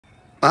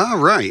All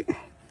right.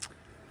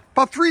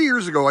 About 3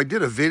 years ago, I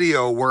did a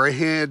video where I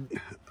had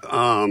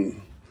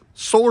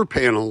solar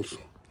panels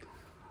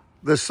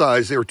this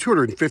size. They were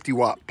 250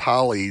 watt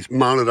polys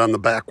mounted on the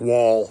back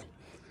wall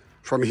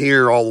from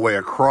here all the way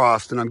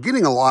across. And I'm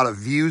getting a lot of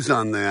views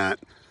on that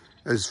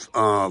as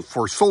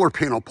for solar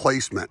panel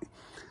placement.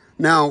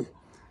 Now,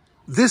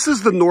 this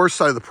is the north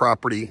side of the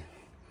property.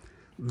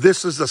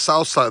 This is the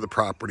south side of the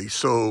property.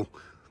 So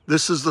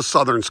this is the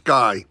southern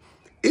sky.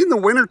 In the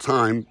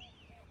wintertime,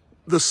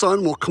 the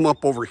sun will come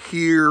up over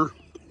here.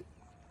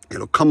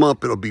 It'll come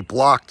up, it'll be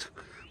blocked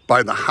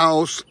by the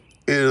house,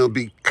 and it'll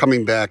be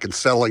coming back and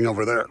settling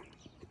over there.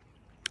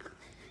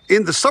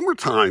 In the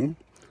summertime,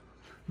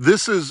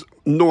 this is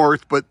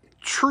north, but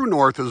true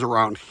north is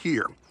around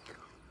here.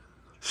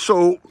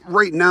 So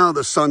right now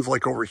the sun's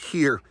like over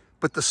here,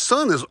 but the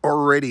sun is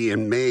already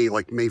in May,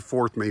 like May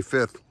 4th, May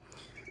 5th.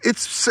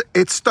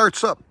 It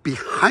starts up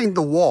behind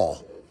the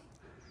wall.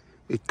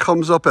 It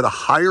comes up at a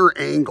higher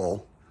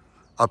angle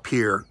up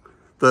here.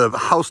 The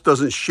house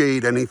doesn't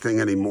shade anything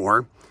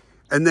anymore.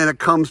 And then it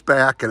comes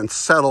back and it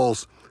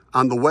settles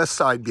on the west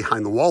side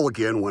behind the wall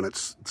again when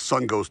the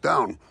sun goes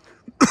down.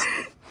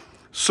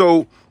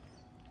 So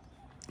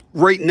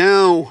right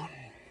now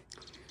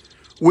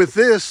with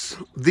this,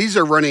 these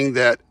are running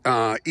that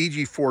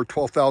EG4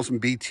 12,000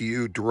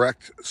 BTU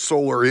direct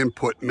solar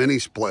input mini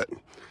split.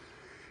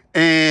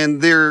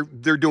 And they're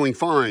doing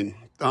fine.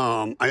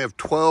 I have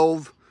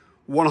 12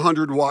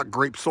 100 watt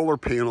Grape solar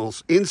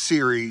panels in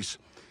series,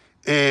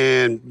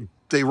 and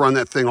they run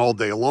that thing all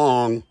day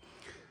long.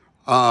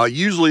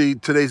 Usually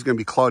today's going to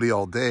be cloudy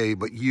all day,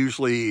 but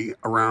usually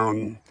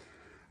around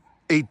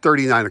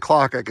 8:30, 9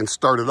 o'clock, I can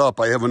start it up.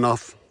 I have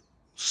enough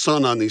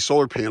sun on these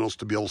solar panels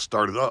to be able to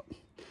start it up.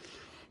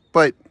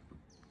 But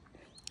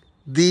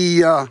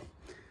the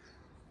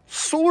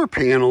solar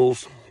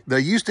panels that I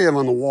used to have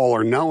on the wall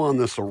are now on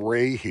this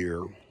array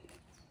here.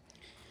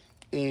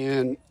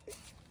 And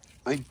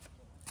I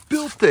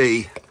built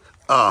a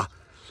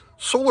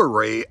solar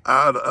array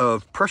out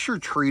of pressure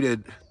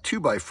treated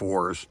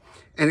 2x4s,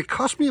 and it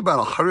cost me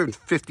about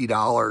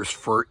 $150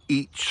 for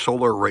each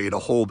solar array to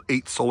hold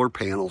 8 solar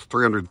panels,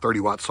 330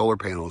 watt solar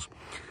panels.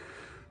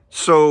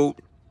 So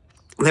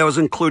that was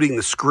including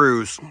the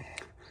screws.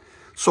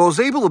 So I was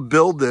able to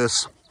build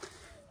this,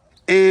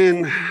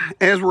 and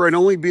as where I'd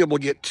only be able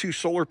to get 2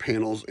 solar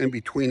panels in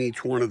between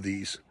each one of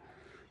these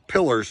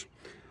pillars,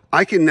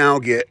 I can now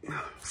get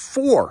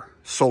 4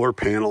 solar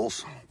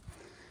panels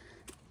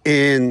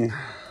in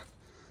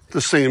the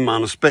same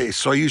amount of space.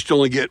 So I used to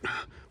only get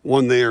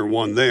 1 there,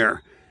 1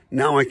 there.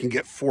 Now I can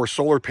get 4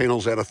 solar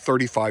panels at a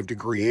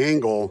 35-degree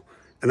angle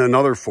and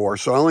another 4.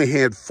 So I only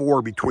had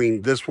 4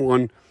 between this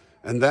one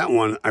and that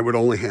one. I would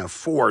only have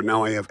 4.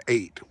 Now I have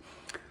 8.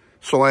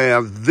 So I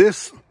have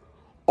this,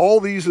 all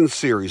these in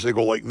series. They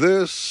go like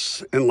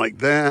this and like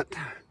that.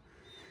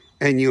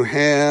 And you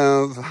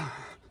have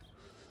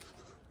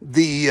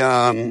the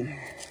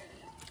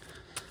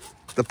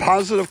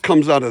positive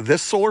comes out of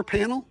this solar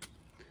panel,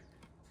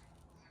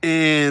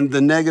 and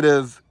the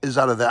negative is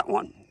out of that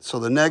one. So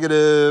the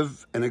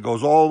negative, and it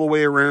goes all the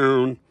way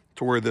around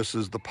to where this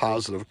is the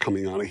positive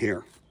coming out of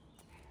here.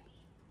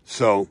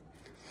 So,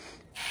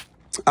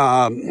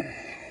 so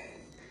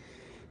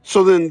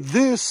then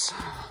this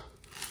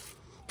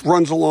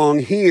runs along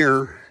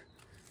here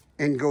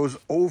and goes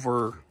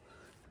over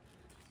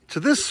to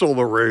this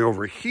solar array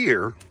over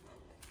here.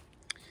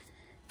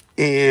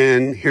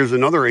 And here's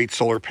another 8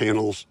 solar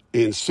panels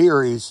in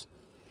series,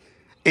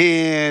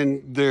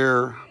 and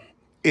they're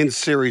in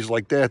series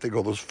like that. They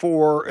go those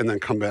 4 and then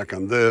come back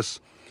on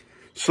this.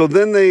 So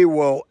then they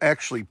will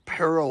actually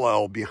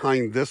parallel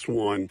behind this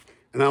one,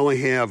 and I only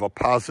have a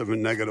positive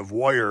and negative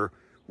wire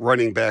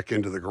running back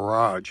into the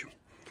garage.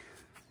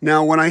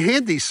 Now, when I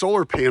had these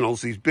solar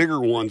panels, these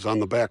bigger ones on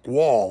the back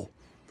wall,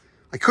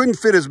 I couldn't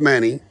fit as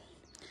many.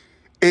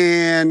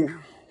 And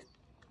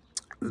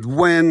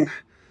when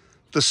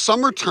the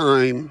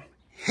summertime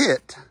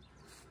hit,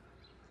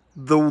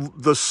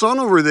 the sun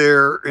over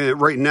there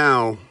right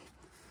now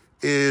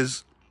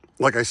is,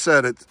 like I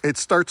said, it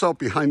starts out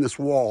behind this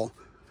wall,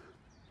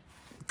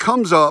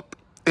 comes up,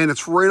 and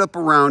it's right up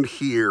around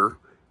here,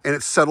 and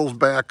it settles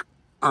back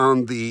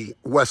on the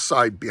west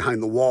side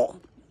behind the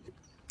wall.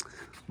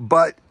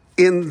 But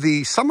in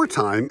the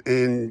summertime,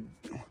 in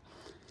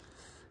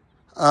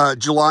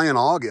July and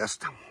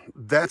August,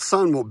 that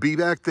sun will be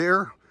back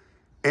there,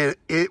 and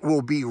it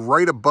will be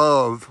right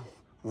above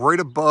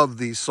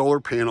these solar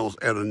panels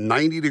at a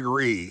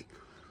 90-degree.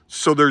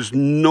 So there's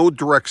no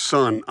direct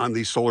sun on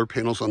these solar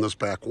panels on this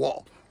back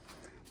wall.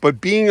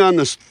 But being on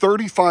this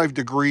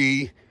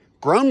 35-degree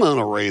ground mount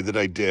array that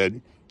I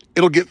did,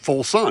 it'll get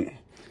full sun.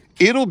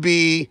 It'll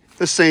be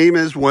the same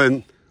as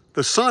when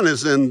the sun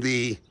is in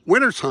the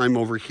wintertime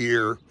over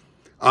here.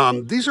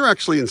 These are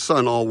actually in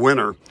sun all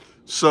winter.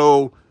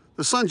 So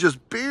the sun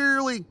just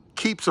barely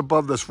keeps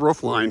above this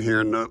roof line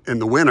here in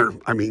the winter,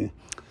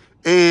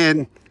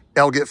 and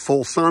I'll get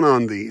full sun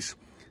on these.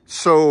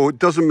 So it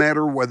doesn't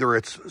matter whether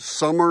it's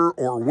summer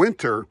or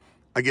winter,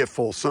 I get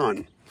full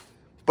sun.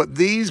 But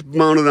these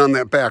mounted on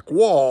that back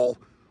wall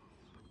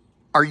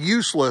are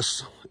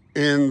useless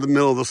in the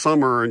middle of the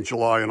summer in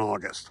July and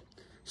August.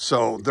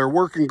 So they're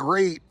working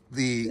great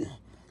the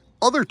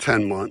other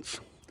 10 months,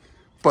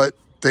 but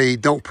they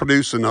don't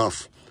produce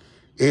enough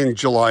in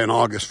July and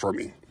August for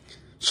me.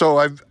 So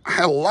I've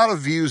had a lot of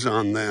views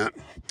on that.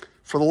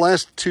 For the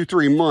last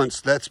 2-3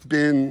 months, that's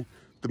been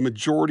the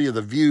majority of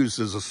the views,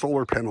 is a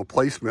solar panel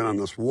placement on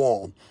this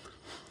wall.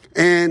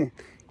 And,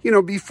 you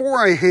know,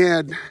 before I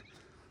had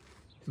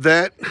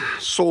that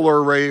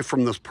solar array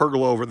from this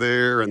pergola over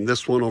there and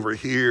this one over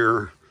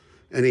here,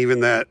 and even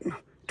that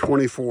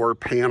 24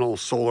 panel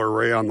solar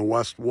array on the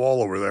west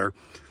wall over there,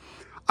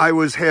 I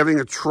was having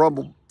a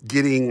trouble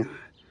getting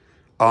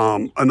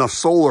enough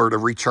solar to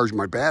recharge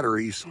my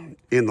batteries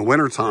in the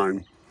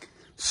wintertime.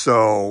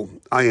 So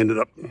I ended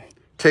up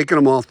taking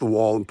them off the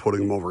wall and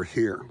putting them over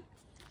here.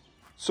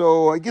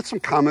 So I get some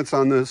comments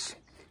on this,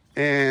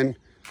 and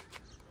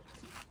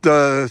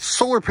the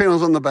solar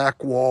panels on the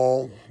back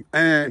wall,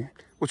 and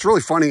what's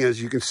really funny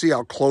is you can see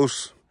how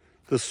close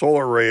the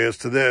solar array is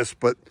to this,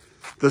 but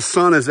the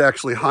sun is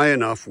actually high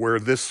enough where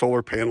this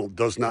solar panel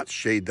does not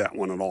shade that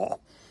one at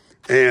all.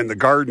 And the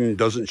garden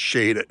doesn't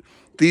shade it.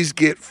 These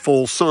get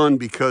full sun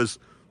because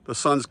the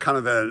sun's kind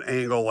of at an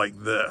angle like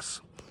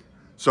this.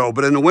 So,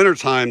 but in the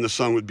wintertime, the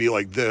sun would be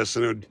like this,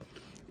 and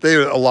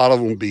a lot of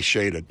them would be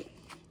shaded.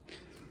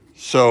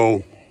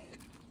 So,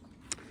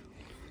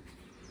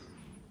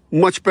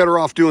 much better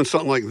off doing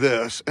something like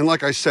this. And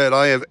like I said,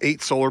 I have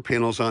 8 solar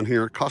panels on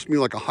here. It cost me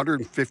like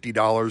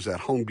 $150 at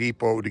Home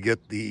Depot to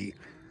get the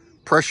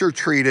pressure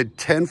treated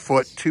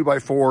 10-foot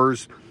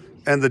 2x4s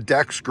and the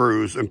deck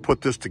screws and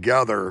put this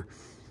together,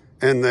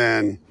 and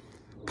then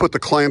put the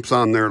clamps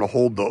on there to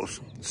hold those.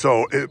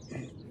 So it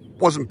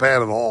wasn't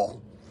bad at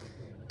all.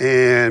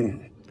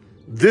 And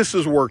this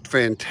has worked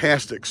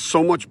fantastic,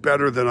 so much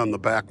better than on the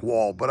back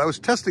wall. But I was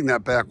testing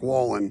that back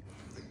wall, and,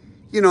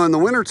 you know, in the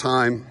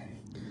wintertime,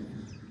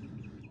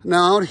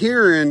 now out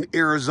here in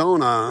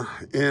Arizona,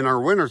 in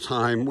our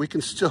wintertime, we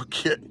can still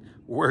get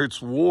where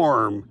it's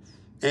warm.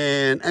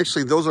 And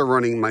actually, those are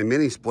running my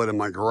mini split in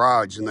my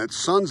garage, and that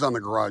sun's on the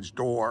garage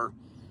door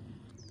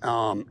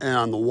and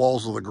on the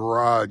walls of the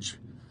garage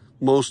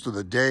most of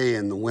the day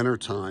in the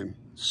wintertime.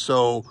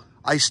 So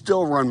I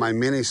still run my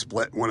mini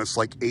split when it's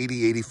like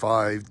 80,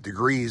 85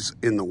 degrees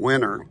in the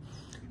winter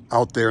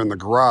out there in the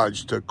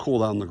garage to cool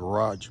down the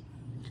garage.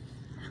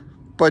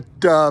 But,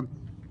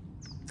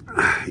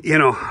 you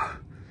know,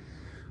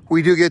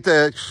 we do get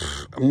that.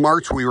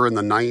 March, we were in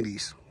the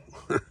 90s.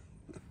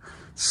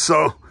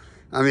 So,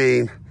 I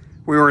mean,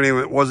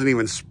 it wasn't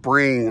even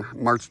spring,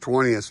 March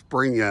 20th,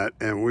 spring yet,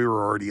 and we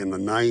were already in the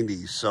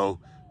 90s. So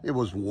it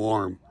was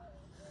warm.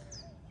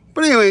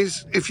 But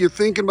anyways, if you're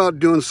thinking about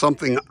doing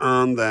something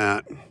on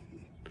that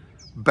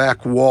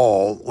back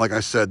wall, like I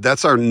said,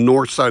 that's our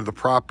north side of the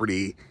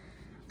property,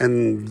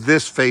 and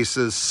this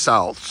faces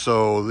south.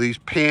 So these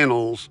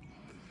panels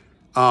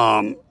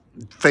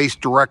face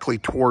directly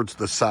towards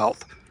the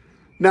south.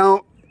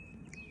 Now,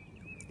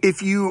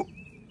 if you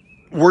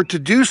were to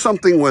do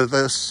something with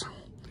this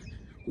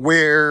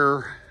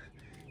where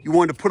you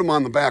wanted to put them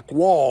on the back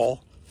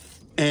wall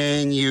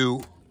and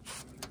you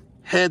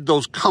had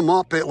those come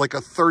up at like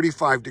a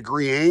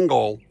 35-degree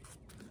angle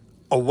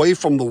away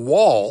from the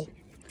wall,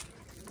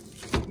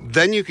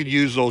 then you could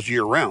use those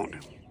year round.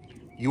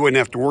 You wouldn't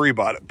have to worry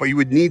about it, but you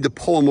would need to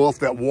pull them off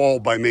that wall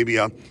by maybe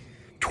a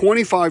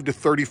 25 to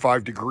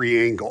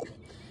 35-degree angle.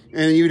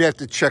 And you'd have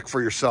to check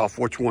for yourself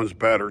which one's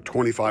better,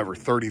 25 or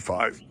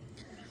 35.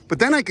 But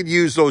then I could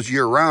use those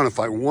year round if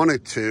I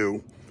wanted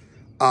to.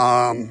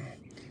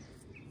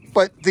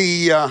 But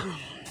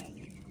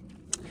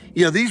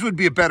you know, these would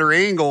be a better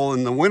angle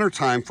in the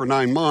wintertime for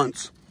 9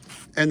 months.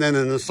 And then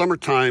in the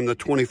summertime, the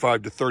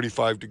 25 to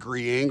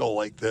 35-degree angle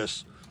like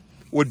this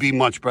would be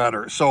much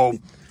better. So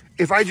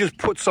if I just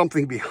put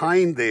something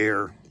behind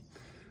there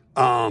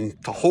to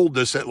hold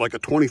this at like a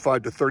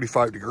 25 to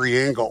 35-degree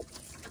angle,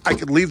 I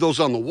could leave those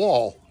on the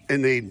wall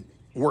and they'd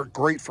work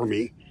great for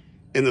me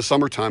in the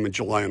summertime in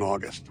July and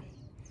August.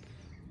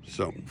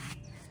 So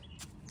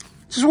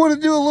just want to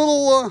do a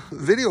little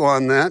video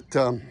on that.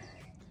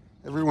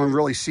 Everyone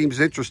really seems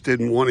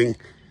interested in wanting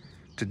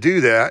to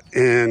do that.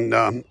 And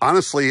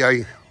honestly,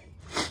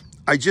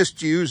 I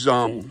just use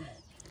L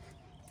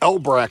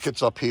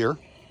brackets up here.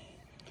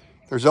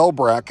 There's L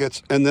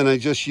brackets, and then I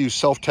just use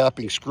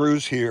self-tapping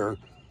screws here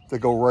that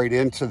go right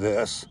into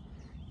this.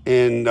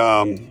 And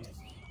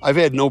I've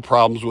had no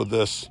problems with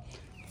this.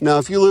 Now,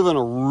 if you live in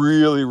a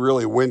really,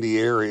 really windy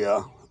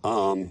area,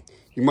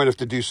 you might have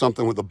to do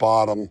something with the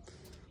bottom.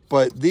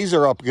 But these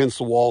are up against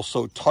the wall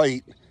so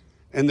tight,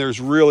 and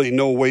there's really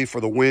no way for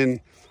the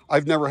wind.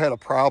 I've never had a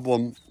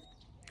problem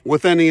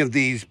with any of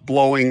these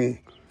blowing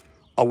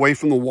away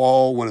from the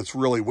wall when it's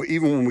really,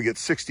 even when we get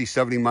 60,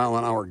 70 mile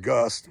an hour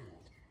gust.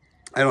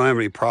 I don't have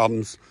any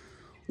problems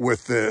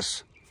with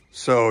this.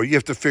 So you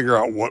have to figure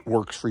out what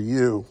works for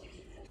you.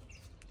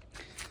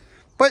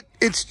 But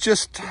it's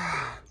just,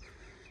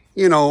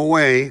 you know, a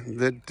way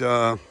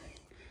that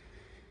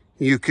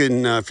you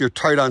can, if you're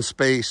tight on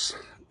space,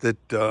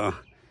 that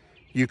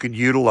you could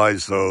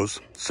utilize those.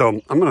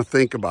 So I'm going to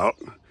think about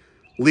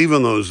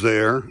leaving those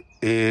there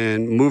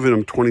and moving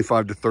them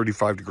 25 to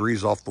 35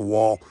 degrees off the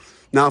wall.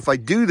 Now, if I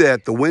do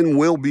that, the wind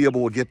will be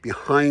able to get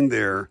behind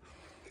there,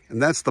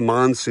 and that's the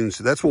monsoon.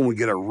 So that's when we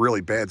get our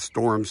really bad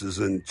storms, is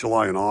in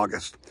July and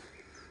August.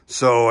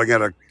 So I got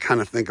to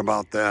kind of think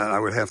about that. I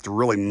would have to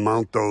really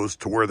mount those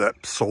to where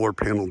that solar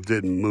panel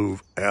didn't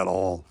move at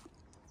all.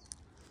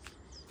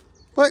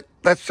 But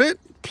that's it.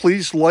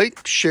 Please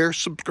like, share,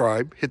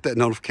 subscribe, hit that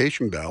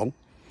notification bell.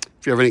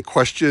 If you have any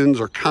questions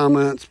or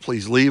comments,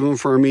 please leave them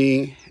for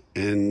me.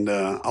 And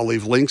I'll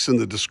leave links in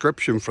the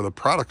description for the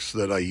products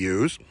that I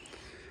use.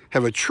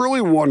 Have a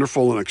truly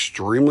wonderful and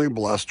extremely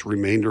blessed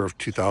remainder of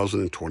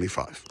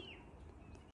 2025.